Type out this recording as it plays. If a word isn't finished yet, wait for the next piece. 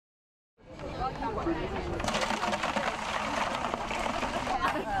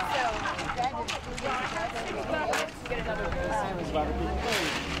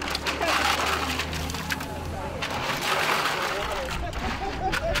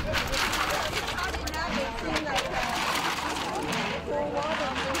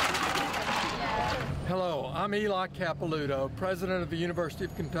I'm Eli Capilouto, President of the University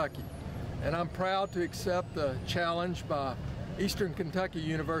of Kentucky, and I'm proud to accept the challenge by Eastern Kentucky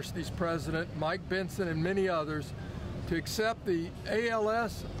University's President Mike Benson and many others to accept the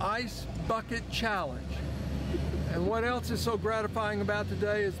ALS Ice Bucket Challenge. And what else is so gratifying about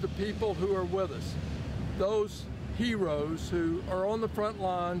today is the people who are with us, those heroes who are on the front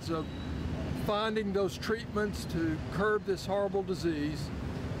lines of finding those treatments to curb this horrible disease,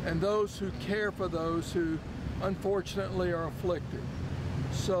 and those who care for those who unfortunately are afflicted.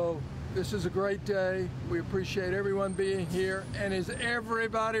 So this is a great day. We appreciate everyone being here. And is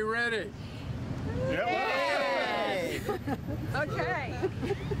everybody ready? Yep. Yay! Okay.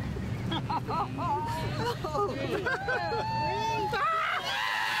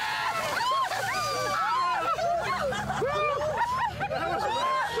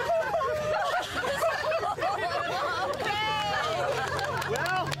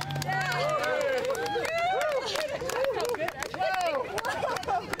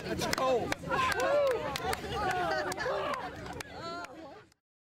 It's cold.